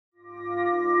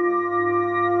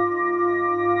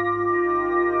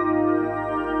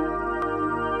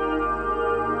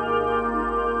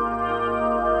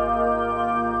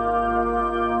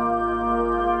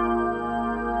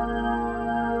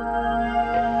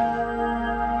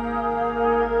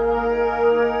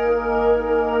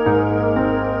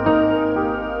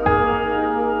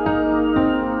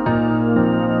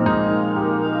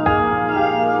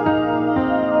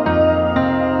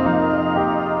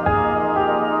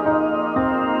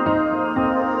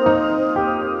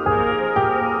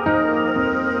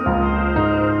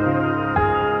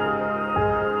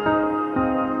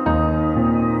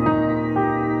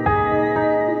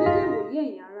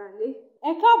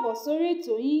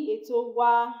ètò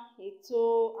wa ètò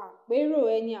àpérò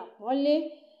ẹni àpọ́nlé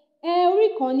orí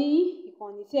ìkànnì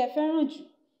ìkànnì tí ẹ fẹ́ràn jù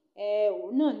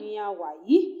òun náà ni a wà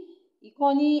yìí,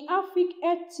 ìkànnì Africa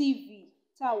TV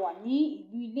tá a wà ní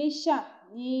ìlú Iléṣà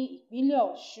ní ìpínlẹ̀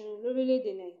Ọ̀ṣun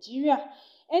lórílẹ̀‐èdè Nàìjíríà.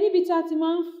 Níbi tá a ti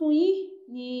máa ń fún yín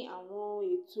ní àwọn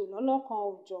ètò lọ́lọ́kan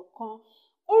òjọ̀kan.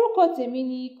 Orúkọ tèmi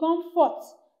ni Comfort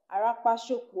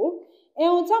Arapasokpo.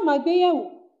 Ohun tá a máa gbé yẹ̀wò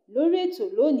lórí ètò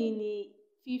lónìí ni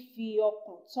fífi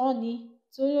ọkàn tánni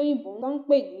tó lóyìnbó ń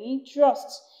pè ní trust.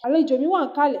 Àlejò mi wà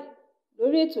níkàlẹ̀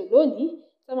lórí ètò lónìí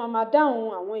tó máa dáhùn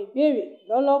àwọn ìbéèrè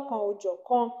lọ́lọ́kan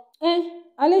òjọ̀kan.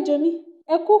 Àlejò mi,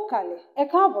 ẹ kú kàlẹ̀, ẹ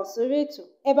káàbọ̀ sórí ètò,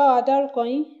 ẹ bá wa dárúkọ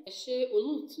yín. Ẹ ṣé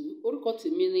olóòtú, orúkọ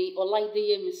tèmi ni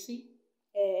Ọláìdéyẹmísí.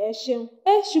 Ẹ ṣeun.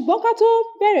 Ṣùgbọ́n ká tó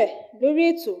bẹ̀rẹ̀ lórí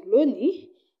ètò lónìí,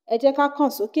 ẹ jẹ́ ká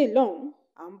kàn sókè lọ́hùn-ún,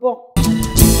 à ń bọ̀.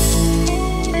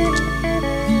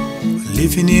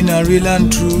 Living in a real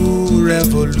and true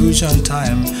revolution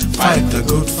time. Fight the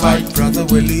good fight, brother.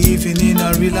 We're living in a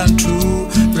real and true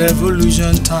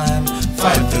revolution time.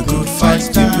 Fight the good fight,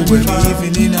 people. We're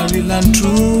living in a real and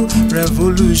true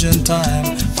revolution time.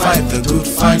 Fight the good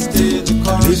fight,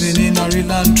 living in a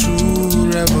real and true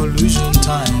revolution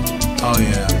time. Oh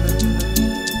yeah.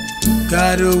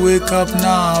 Gotta wake up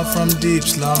now from deep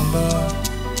slumber.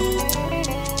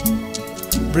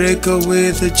 Break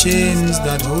away the chains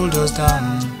that hold us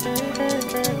down.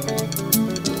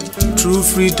 True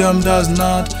freedom does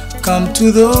not come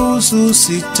to those who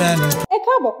seek tempt. Ẹ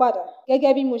káàbọ̀ padà.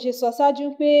 Gẹ́gẹ́ bí mo ṣe sọ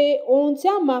ṣáájú pé ohun tí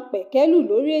a máa pẹ̀kẹ́lù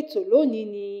lórí ètò lónìí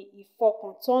ni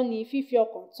ìfọkàntánni, fífi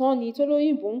ọkàn tánni tó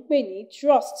lóyìnbó ń pè ní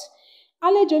trust.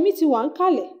 Àlejò mi ti wà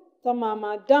níkàlẹ̀ tó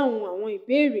máa dáhùn àwọn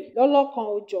ìbéèrè lọ́lọ́kan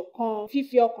òjọ̀kan.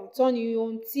 Fífi ọkàn tánni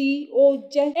ohun tí ó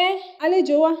jẹ́.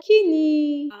 Àlejò wa, kí ni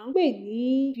à ń pè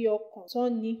ní fífi ọkàn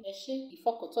tánni? Ẹ ṣé,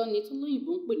 ìfọkàntánni tó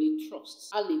lóyìnbó ń pè ní trust.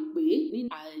 A lè pè é ní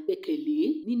àìgbẹ́kẹ̀lé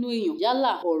nínú èèyàn,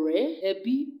 yálà ọ̀rẹ́,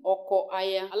 ẹbí, ọkọ,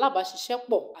 aya,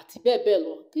 alábàáṣiṣẹ́pọ̀ àti bẹ́ẹ̀ bẹ́ẹ̀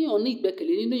lọ. Kéèyàn ní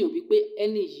ìgbẹ́kẹ̀lé nínú èèyàn wípé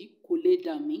ẹni yìí kò lè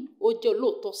dà mí, ó jẹ́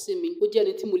olóòótọ́ sí mi, ó jẹ́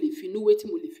ẹni tí mo lè fi inú wé, tí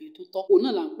mo lè fi tó tọ́. Òun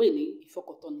náà là ń pè ní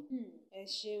ìfọkàntánni. Ẹ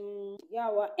ṣeun ìyá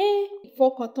wa.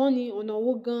 Ìfọkàntánni ọ̀nà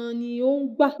wo gan-an ni ó ń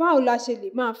gbà? Báwo la ṣe lè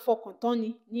máa fọkàntánni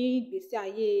ní ìgbésí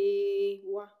ayé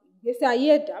wa? Ìgbésí ayé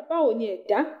ẹ̀dá, báwo ni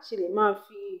ẹ̀dá ṣe lè máa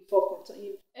fi ìfọkàntánni?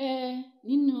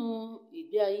 Nínú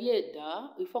ìgbé ayé ẹ̀dá,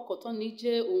 ìfọkàntánni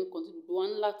jẹ́ ohun kan tí gbogbo wa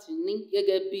ní láti ní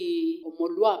gẹ́gẹ́ bí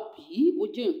ọmọlúàbí. Ó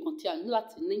jẹ́ nǹkan tí a ní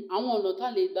láti ní. Àwọn ọ̀nà tá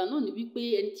a lè gbà náà ni wípé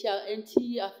ẹni tí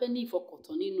a fẹ́ ní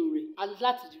ìfọkàntán nínú rẹ̀, a ní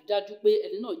láti rí dájú pé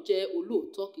ẹni náà jẹ́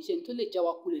olóòótọ́, kì í ṣe ẹni tó lè já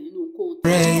wa kulẹ̀ nínú ohunkóhun.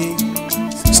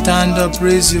 Stand up,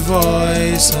 raise your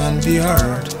voice and be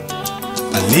heard.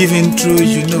 And living true,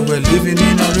 you know we're living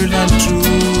in a real and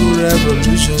true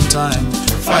revolution time.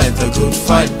 Fight the good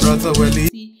fight, brother. We're living.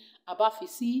 Tí a bá fi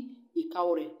sí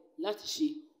ìkáwọ́ rẹ̀ láti ṣe,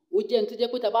 ó jẹ́ ẹni tó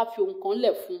jẹ́ pé tá a bá fi ohun kan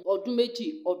lẹ̀ fún ọdún méjì,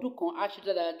 ọdún kan, á ṣe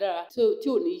dáradára tí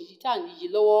ò ní yí, tá à ní yí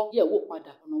lọ́wọ́ yẹ̀ wò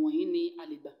padà. Ọ̀nà wọ̀nyí ni a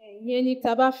lè gbà. Ìyẹn ni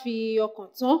tá a bá fi ọkàn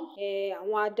tán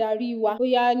àwọn adarí wa,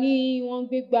 bóyá ní wọ́n ń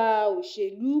gbégbá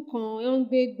òṣèlú kan, wọ́n ń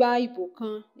gbégbá ìbò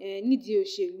kan nídìí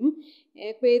òṣèlú,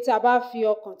 pé tá a bá fi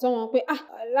ọkàn tán wọn pé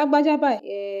lágbájá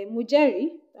báyìí mo jẹ́rìí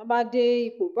wọ́n bá dé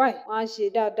ipò báyìí wọ́n á ṣe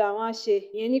dáadáa, wọ́n á ṣe.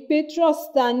 Ìyẹn ni pé trust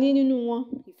tá a ní nínú wọn,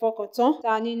 ìfọkàntán tá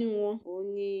a ní nínú wọn, òun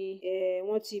ni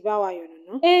wọ́n ti bá wa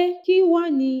yànnàná. Kí wá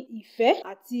ni ìfẹ́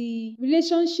àti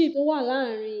relationship tó wà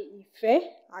láàárín ìfẹ́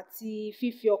àti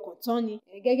fífi ọkàn tánni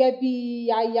gẹ́gẹ́ bí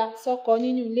aya sọ́kọ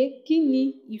nínú ilé? Kí ni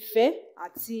ìfẹ́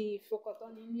àti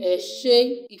ìfọkàntánni nínú ilé? Ẹ ṣé,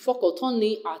 ìfọkàntánni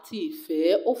àti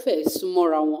ìfẹ́ ó fẹ́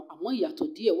súnmọ́ra wọn, àmọ́ ìyàtọ̀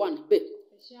díẹ̀ wà níbẹ̀.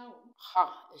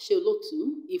 Ẹ ṣé olóòtú.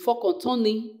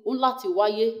 Ìfọkàntánni ó láti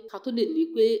wáyé ká tó lè ní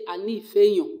pé a ní ìfẹ́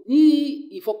èèyàn. Ní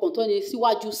ìfọkàntánni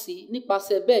síwájú sí i,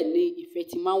 nípasẹ̀ bẹ́ẹ̀ ni ìfẹ́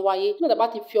ti máa ń wáyé. Nígbà tá a bá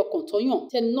ti fi ọkàn tán yàn,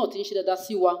 tẹ́ni náà ti ń ṣe dáadáa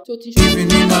sí wa, tí ó ti ń ṣe.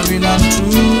 Living in a real and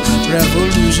true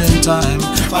revolution time.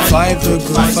 Fight the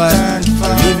good fight.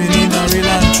 Living in a real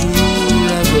and true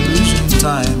revolution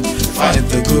time. Fight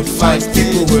the good fight,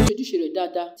 people will. Ojúṣe rẹ̀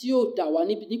dáadáa tí yóò dà wá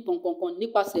níbi nípọnpọnpọn,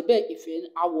 nípasẹ̀ bẹ́ẹ̀ ìfẹ́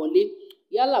á wọlé.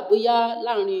 Yálà bóyá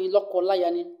láàrin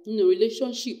lọ́kọ-láya ni, nínú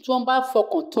relationship, tí wọ́n bá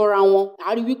fọkàn tọ́ra wọn,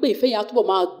 a rí wípé ìfẹ́ yẹn á túbọ̀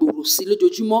máa gbòòrò sí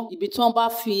lójoojúmọ́. Ibi tí wọ́n bá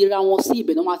fi ra wọn sí,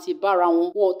 ibẹ̀ náà máa ti bára wọn.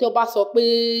 Wọn tí wọ́n bá sọ pé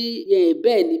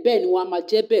bẹ́ẹ̀ ni wọ́n á máa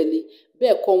jẹ́ bẹ́ẹ̀ ni,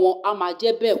 bẹ́ẹ̀ kọ́ wọn á máa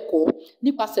jẹ́ bẹ́ẹ̀ kọ́.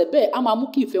 Nípasẹ̀ bẹ́ẹ̀ á máa mú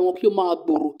kí ìfẹ́ wọn kí ó máa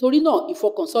gbòòrò. Torí náà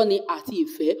ìfọkànsọ́ni àti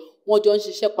ìfẹ́ wọ́n jọ ń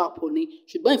ṣiṣẹ́ papọ̀ ni,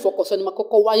 ṣùgbọ́n ìfọkànsọ́ni máa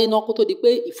kọ́kọ́ wáyé náà kó tó di pé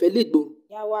ìfẹ́ lè gbòòrò.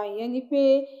 Ìyá wa, ìyẹn ni pé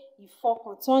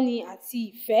ìfọkàntánni àti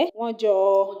ìfẹ́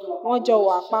wọ́n jọ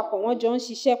wà papọ̀, wọ́n jọ ń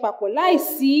ṣiṣẹ́ papọ̀.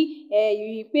 Láìsí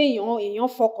pé èèyàn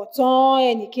fọkàn tán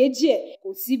ẹnìkejì ẹ̀, kò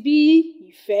sí bí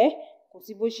ìfẹ́, kò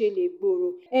sí bó ṣe lè gbòòrò.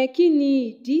 Kí ni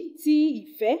ìdí tí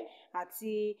ìfẹ́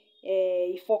àti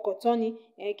ìfọkàntánni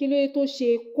kí ló dé tó ṣe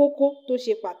kókó tó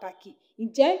ṣe pàtàkì?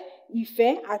 Ǹjẹ́ ìfẹ́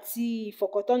àti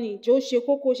ìfọkàntánni ǹjẹ́ ó ṣe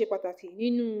kókó ṣe pàtàkì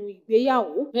nínú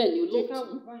ìgbéyàwó? Bẹ́ẹ̀ni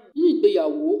olóòtú, nínú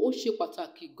ìgbéyàwó ó ṣe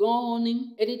pàtàkì gan-an ni.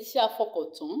 Ẹni tí a fọkàn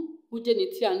tán ó jẹ́ ẹni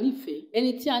tí a nífẹ̀ẹ́,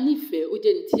 ẹni tí a nífẹ̀ẹ́ ó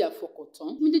jẹ́ ẹni tí a fọkàn tán.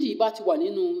 Méjèèjì yìí bá ti wà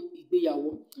nínú ìgbéyàwó,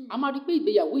 a máa rí pé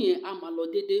ìgbéyàwó yẹn á máa lọ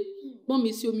déédé. Gbọ́n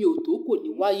mi sí omi òtó kò ní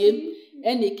wáyé.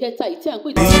 Ẹnì kẹta yìí tí à ń pè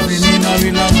ní Living in a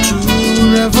real and true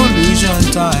revolution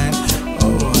time.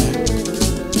 Oh,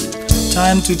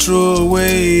 time to throw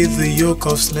away the yoke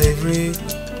of slavery.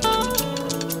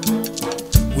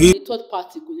 third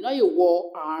party kò ní láyè wọ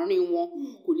àárín wọn,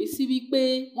 kò ní sí wípé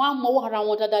wọ́n á mọwọ́ ara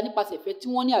wọn dáadáa nípasẹ̀ ìfẹ́ tí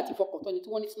wọ́n ní àti ìfọkàntánni tí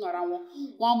wọ́n ní sínú ara wọn.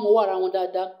 Wọ́n á mọwọ́ ara wọn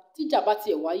dáadáa. Tíjà bá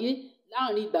tiẹ̀ wáyé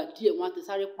láàrin ìgbà díẹ̀ wọ́n á ti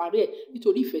sáré parí ẹ̀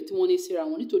nítorí ìfẹ́ tí wọ́n ní síra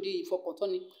wọn, nítorí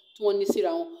ìfọkàntánni tí wọ́n ní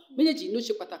síra wọn. Méjèèjì ló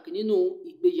ṣe pàtàkì nínú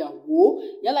ìgbéyàwó,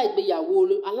 yálà ìgbéyàwó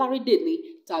alárédè ni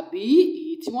tàbí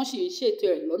èyí tí wọ́n sì ń ṣètò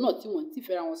ẹ̀ lọ́nà tí wọ́n ti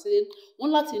fẹ́ra wọn sílé.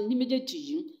 Wọ́n láti ní méjèèjì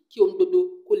yìí kí ohun gbogbo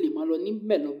kó lè máa lọ ní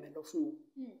mẹ̀lọmẹ̀lọ fún wọn.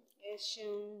 Ẹ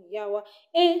ṣeun ìyá wa.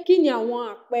 Kí ni àwọn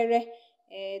àpẹẹrẹ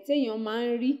téèyàn máa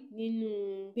ń rí nínú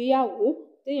ìgbéyàwó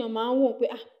téèyàn máa ń wò pé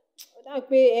ó dà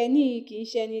pé ẹni kì í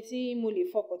ṣe ẹni tí mo lè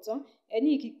fọkàn tán,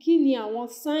 ẹni kí ni àwọn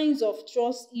signs of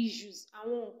trust issues,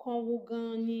 àwọn nǹkan wo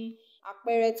gan-an ni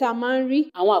àpẹẹrẹ tí a máa ń rí?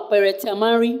 Àwọn àpẹẹrẹ tí a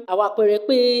máa ń rí, àwọn àpẹẹrẹ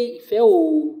pé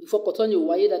ìfọkàntánni ò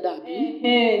wáyé dáadáa bí?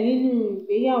 Nínú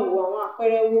ìgbéyàwó àwọn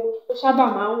àpẹẹrẹ wo tó sábà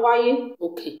máa ń wáyé?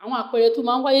 Àwọn àpẹẹrẹ tó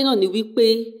máa ń wáyé náà ni wípé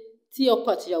tí ọkọ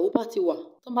àti ìyàwó bá ti wà,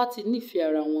 tó bá ti nífẹ̀ẹ́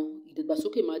ara wọn,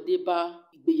 ìdàgbàsókè máa dé bá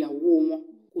ìgbéyàwó wọn.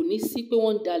 Kò ní sí pé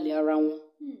wọ́n ń dalẹ̀ ara wọn.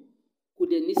 Kò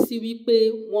dẹ̀ ní sí wípé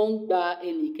wọ́n ń gba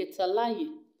ẹnì kẹta láàyè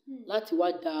láti wá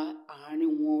da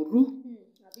àárín wọn rú.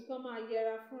 Àbí kán máa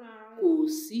yẹra fúnra wọn. Kò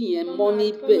sí yẹn mọ́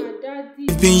níbẹ̀.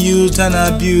 We've been used and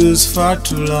abused far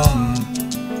too long.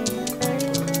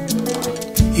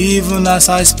 Even as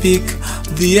I speak,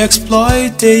 the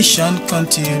exploitation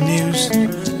continues.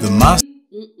 The mass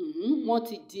Wọ́n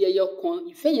ti di ẹyọ kan,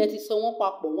 ìfẹ́ yẹn ti sọ wọ́n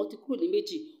papọ̀, wọ́n ti kúrò ní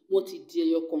méjì, wọ́n ti di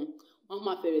ẹyọ kan. Wọ́n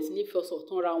máa bẹ̀rẹ̀ sí ní fi ọ̀sọ̀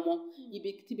tán ra wọn. Ibi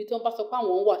tí wọ́n bá sọ pé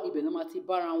àwọn wà, ibẹ̀ náà máa ti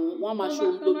bára wọn. Wọ́n á máa ṣe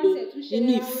ohun gbogbo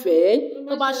nínú ìfẹ́.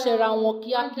 Tó bá ṣẹra wọn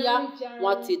kíákíá,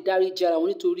 wọ́n á ti dáríjì ara wọn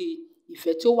nítorí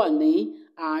ìfẹ́ tí ó wà ní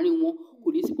àárín wọn. Kò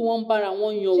ní sí pé wọ́n ń bára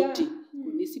wọn yan òdì. Kò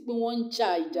ní sí pé wọ́n ń jà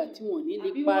ìjà tí wọ́n ní lè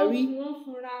parí.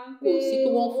 Kò sí pé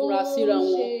wọ́n fura síra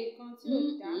wọn.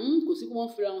 Kò sí pé wọ́n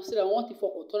fura wọn síra wọn. Wọ́n ti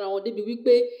fọkàn tán ra wọn débi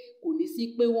wípé kò ní sí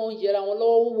pé wọ́n ń yẹra wọn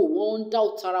lọ́wọ́ wò, wọ́n ń dá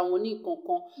òtara wọn ní nǹkan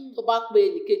kan. Tó bá pe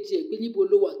ẹnìkejì ẹ̀ pé níbo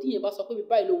ló wà, tíyẹn bá sọ pé ibi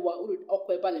báyìí ló wà, ọkọ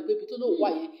ẹ̀ balẹ̀ pé ibi tó lóun wà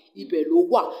yẹn ibẹ̀ ló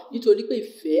wà, nítorí pé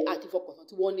ìfẹ́ àti ìfọkàntán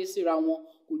tí wọ́n ní síra wọn.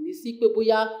 Kò ní sí pé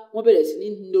bóyá wọ́n bẹ̀rẹ̀ sí ní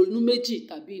inú méjì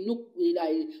tàbí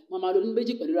wọ́n máa lo inú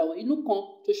méjì pẹ̀lú ra wọn. Inú kan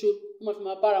ṣoṣo wọ́n máa fi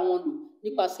máa bára wọn lò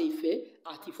nípasẹ̀ ìfẹ́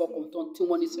àti ìfọkàntán tí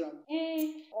wọ́n ní síra wọn.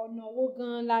 Ọ̀nà wo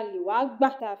gan-an la lè wá gbà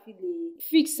tá a fi lè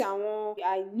fix àwọn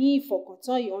àìní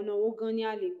ìfọkàntán yìí? Ọ̀nà wo gan-an ni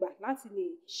a lè gbà láti lè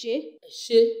ṣe? Ẹ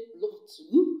ṣe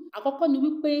lóòtú. Àkọ́kọ́ ni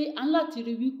wípé a ń láti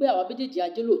rí wípé àwa méjèèjì á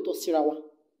jẹ́ lóòótọ́ síra wa.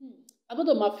 A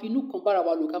gbọ́dọ̀ máa fi inú kan bára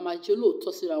wa lò, ká máa jẹ́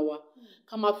lóòótọ́ síra wa.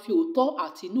 Ká máa fi òótọ́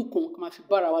àti inú kan ká máa fi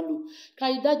bára wa lò. Ká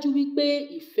rí dájú wípé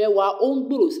ìfẹ́ wa ó ń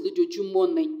gbòòrò sí lójoojúmọ́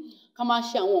ni. Ká máa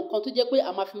ṣe àwọn nǹkan tó jẹ́ pé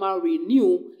a máa fi máa renew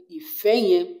ìfẹ́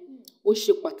yẹn. Ó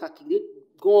ṣe pàtàkì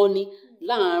gan-an ni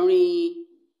láàárín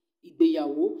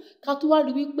ìgbéyàwó. Ká tó wá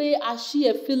rí wípé a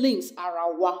share feelings ara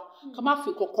wa. Ká má fi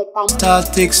kankan pamọ́.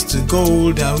 tactics to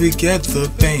gold and we get the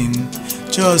pain.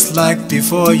 Just like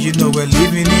before, you know we're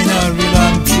living in a real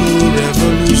and true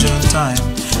revolution time.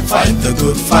 Fight the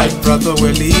good fight, brother,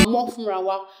 we're living. Mọ́ fúnra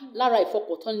wa lára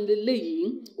ìfọkàntán lélẹ́yìí.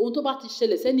 Ohun tó bá ti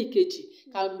ṣẹlẹ̀ sẹ́nìkejì,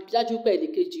 ká dájú pé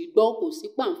ẹnìkejì gbọ́, kò sí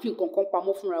pàǹfì nǹkan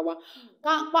pamọ́ fúnra wa.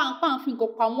 Pàǹfì nǹkan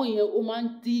pamọ́ yẹn ó máa ń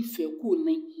dín ìfẹ́ kù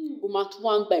ni. Ó máa tún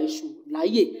wá ń gba èṣù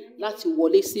láàyè láti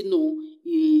wọlé sínú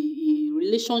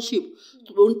relationship.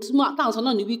 Ohun tí táwọn sọ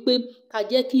náà ni wípé ká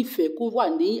jẹ́ kí ìfẹ́ kó wà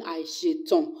ní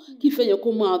àìṣetàn, kí ìfẹ́ yẹn kó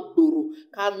máa gbòòrò,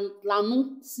 ká lanú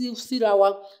síra wa,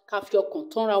 ká fi ọkàn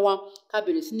tán ra wa, ká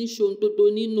bẹ̀rẹ̀ sí ní ṣe ohun gbogbo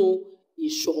nínú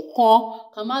ìṣọ̀kan.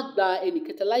 Ká má gba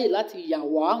ẹnìkẹta láyè láti yà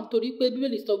wá, nítorí pé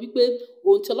Bíbélì sọ wípé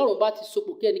ohun tí Ọlọ́run bá ti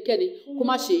sopọ̀ kí ẹnikẹ́ni kó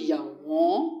má ṣe yà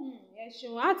wọ́n.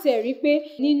 Ẹ̀sùn á tẹ̀ rí pé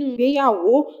nínú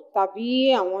ìgbéyàwó tàbí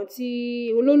àwọn tí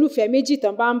olólùfẹ́ méjì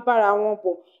tán bá ń bára wọn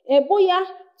bọ̀, bóyá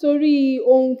torí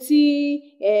ohun tí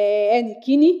ẹnì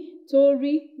kíní tó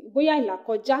rí, bóyá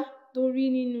ìlàkọjá tó rí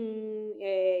nínú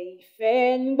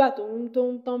ìfẹ́ nígbà tó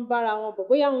ń bára wọn bọ̀,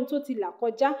 bóyá ohun tó ti là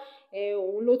kọjá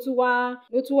òun ló tún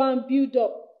wá ń build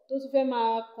up, tó tún fẹ́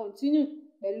máa continue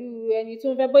pẹ̀lú ẹni tó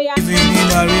ń fẹ́ bóyá. Living in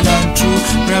a real and true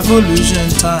revolution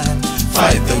time.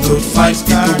 Fight the good fight,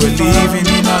 people, we're living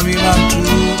in a real and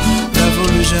true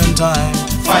revolution time.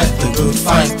 fight the good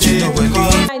fight, you know we're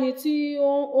leaving. ẹni tí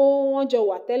wọ́n jọ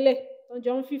wà tẹ́lẹ̀ wọ́n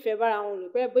jọ ń fìfẹ́ bára wọn lò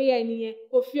pé bóyá ẹni yẹn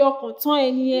kò fi ọkàn tán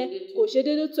ẹni yẹn kò ṣe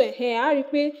déédéé tó á rí i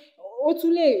pé ó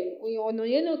tún lè ọ̀nà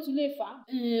yẹn náà tún lè fà á.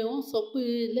 wọ́n sọ pé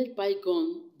let bygone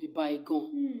be bygone.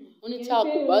 wọ́n ní tí a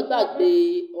kò bá gbàgbé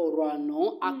ọ̀rọ̀ àná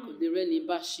a kò lè rẹ́ni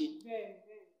bá ṣe.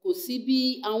 kò sí bí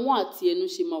àwọn àti ẹnu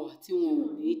ṣe máa wà tí wọn ò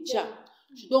ní jà.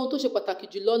 ṣùgbọ́n ohun tó ṣe pàtàkì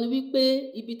jùlọ ni wípé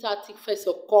ibi tá a ti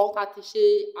fẹsẹ̀ kọ́ tá a ti ṣe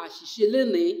àṣìṣe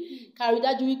lénìí ká rí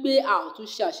dájú wípé a ò tún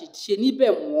ṣe àṣìṣe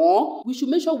níbẹ̀ mọ́. we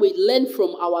should make sure we learn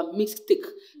from our mistake.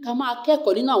 ká máa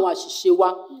kẹ́kọ̀ọ́ nínú àwọn àṣìṣe wa.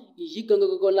 èyí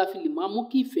gangan la fi lè máa mú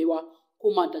kí ìfẹ́ wa kó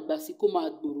máa dàgbà sí kó máa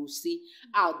gbòòrò sí.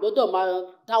 a gbọ́dọ̀ máa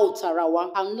dá òtá ara wa.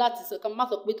 a ní láti sọ ká má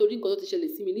sọ pé torí nǹkan tó ti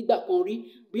ṣẹlẹ̀ sí mi nígbà kan rí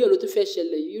bí ọ̀rọ̀ tó fẹ́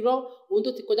ṣẹlẹ̀ yìí rọ́ ohun tó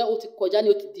ti kọjá ó ti kọjá ní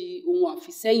ó ti di ohun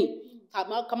àfisẹ́yìn.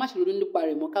 ká má ṣe ronú nípa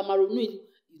rẹ̀ mọ́ ká má ronú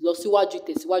ìlọsíwájú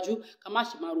ìtẹ̀síwájú ká má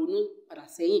ṣe máa ronú padà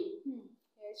sẹ́yìn.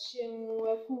 ẹ ṣeun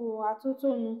ẹ kú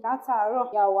atótónu látàárọ̀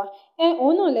ìyá wa.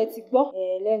 òun náà lẹ ti gbọ́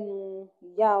lẹ́nu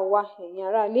ìyá wa ẹ̀yin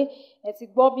aráalé ẹ ti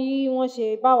gbọ́ bí wọ́n ṣe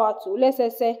bá wa tò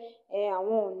lẹ́sẹsẹ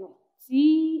àwọn ọ̀nà tí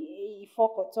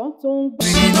ìfọkàntán tó ń gbé.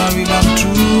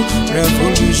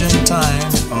 Revolution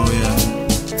time, oh yeah.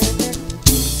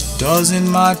 Doesn't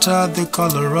matter the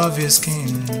color of your skin.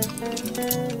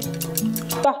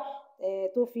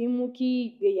 tó fi ń mú kí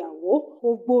ìgbéyàwó kó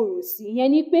gbòòrò sí ìyẹn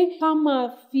ni pé ká máa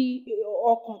fi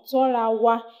ọkàn tọ́ra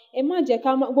wa ẹ má jẹ́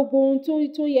ká gbogbo ohun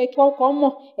tó yẹ kọ́kọ́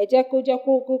mọ̀ ẹ jẹ́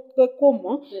kó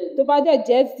mọ̀ tó bá dẹ̀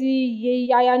jẹ́ ti iye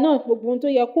aya náà gbogbo ohun tó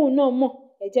yẹ kóun náà mọ̀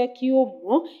ẹ jẹ́ kí ó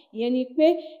mọ̀ ìyẹn ni pé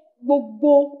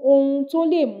gbogbo ohun tó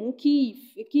lè mú kí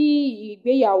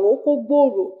ìgbéyàwó kó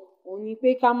gbòòrò òun ni pé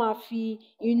ká máa fi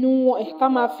ká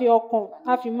máa fi ọkàn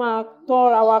ká fi máa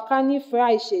tọ́ra wa ká nífẹ̀ẹ́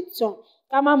àìṣẹ̀tàn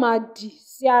ká má máa dì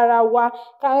sí ara wa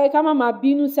ká má máa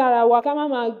bínú sí ara wa ká má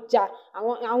máa jà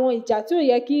àwọn ìjà tí ò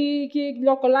yẹ kí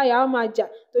lọ́kọláya á máa jà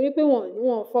torí pé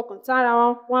wọn fọkàn tán ara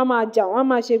wọn á máa jà wọn á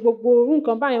máa ṣe gbogbo orú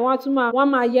nǹkan báyẹn wọn á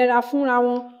máa yẹra fúnra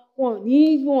wọn wọn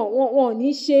ò ní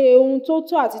ṣe ohun tó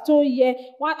tọ́ àti tó yẹ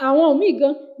àwọn míì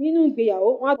gan nínú ìgbéyàwó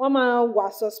wọn máa wà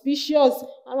suspicious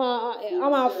wọn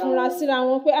máa funra síra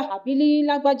wọn pé àbí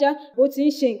lágbájá bó ti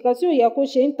ń ṣe nǹkan tí ò yẹ kó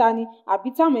ṣe ń ta ni àbí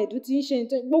tàmẹ̀dù ti ń ṣe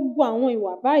gbogbo àwọn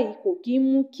ìwà báyìí kò kí ń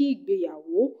mú kí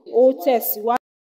ìgbéyàwó ó tẹ̀síwájú.